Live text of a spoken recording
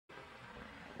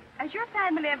Has your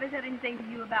family ever said anything to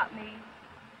you about me?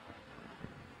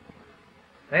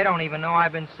 They don't even know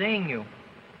I've been seeing you.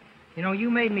 You know,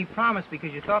 you made me promise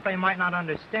because you thought they might not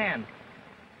understand.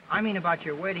 I mean about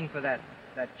your waiting for that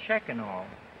check and all.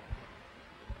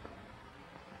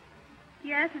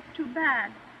 Yes, it's too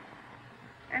bad.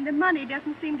 And the money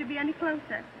doesn't seem to be any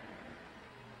closer.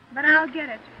 But I'll get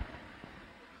it.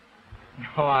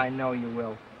 Oh, I know you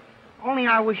will. Only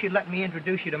I wish you'd let me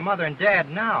introduce you to Mother and Dad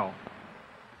now.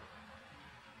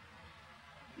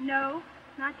 No,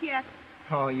 not yet.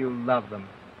 Oh, you love them.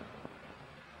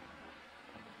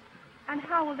 And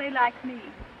how will they like me?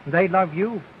 They love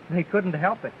you. They couldn't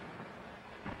help it.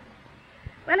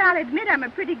 Well, I'll admit I'm a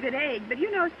pretty good egg, but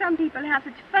you know some people have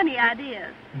such funny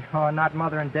ideas. No, not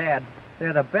Mother and Dad.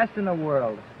 They're the best in the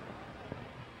world.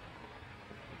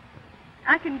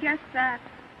 I can guess that.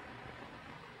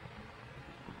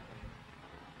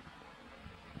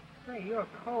 Say, you're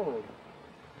cold.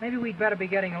 Maybe we'd better be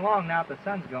getting along now that the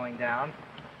sun's going down.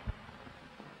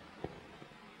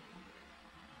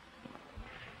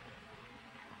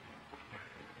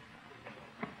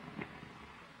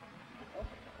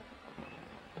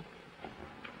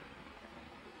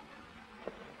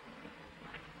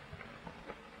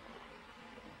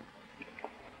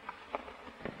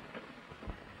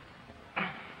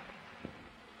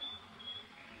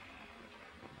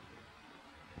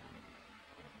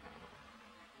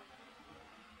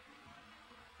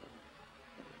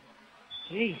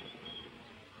 Gee,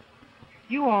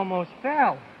 you almost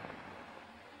fell.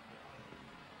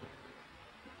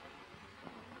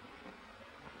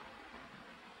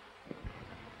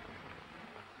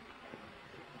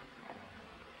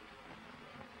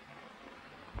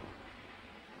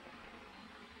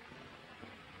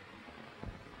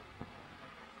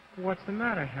 What's the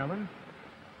matter, Helen?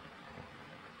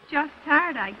 Just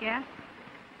tired, I guess.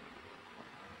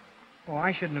 Oh,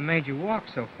 I shouldn't have made you walk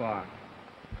so far.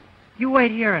 You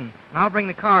wait here, and I'll bring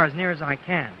the car as near as I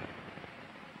can.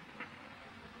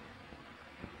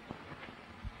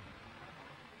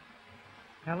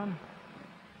 Helen,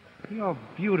 you're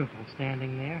beautiful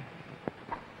standing there.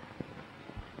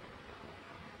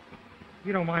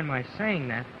 You don't mind my saying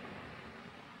that.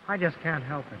 I just can't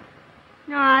help it.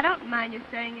 No, I don't mind you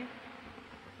saying it.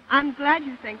 I'm glad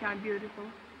you think I'm beautiful.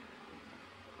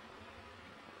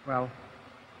 Well,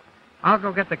 I'll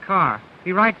go get the car.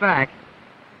 Be right back.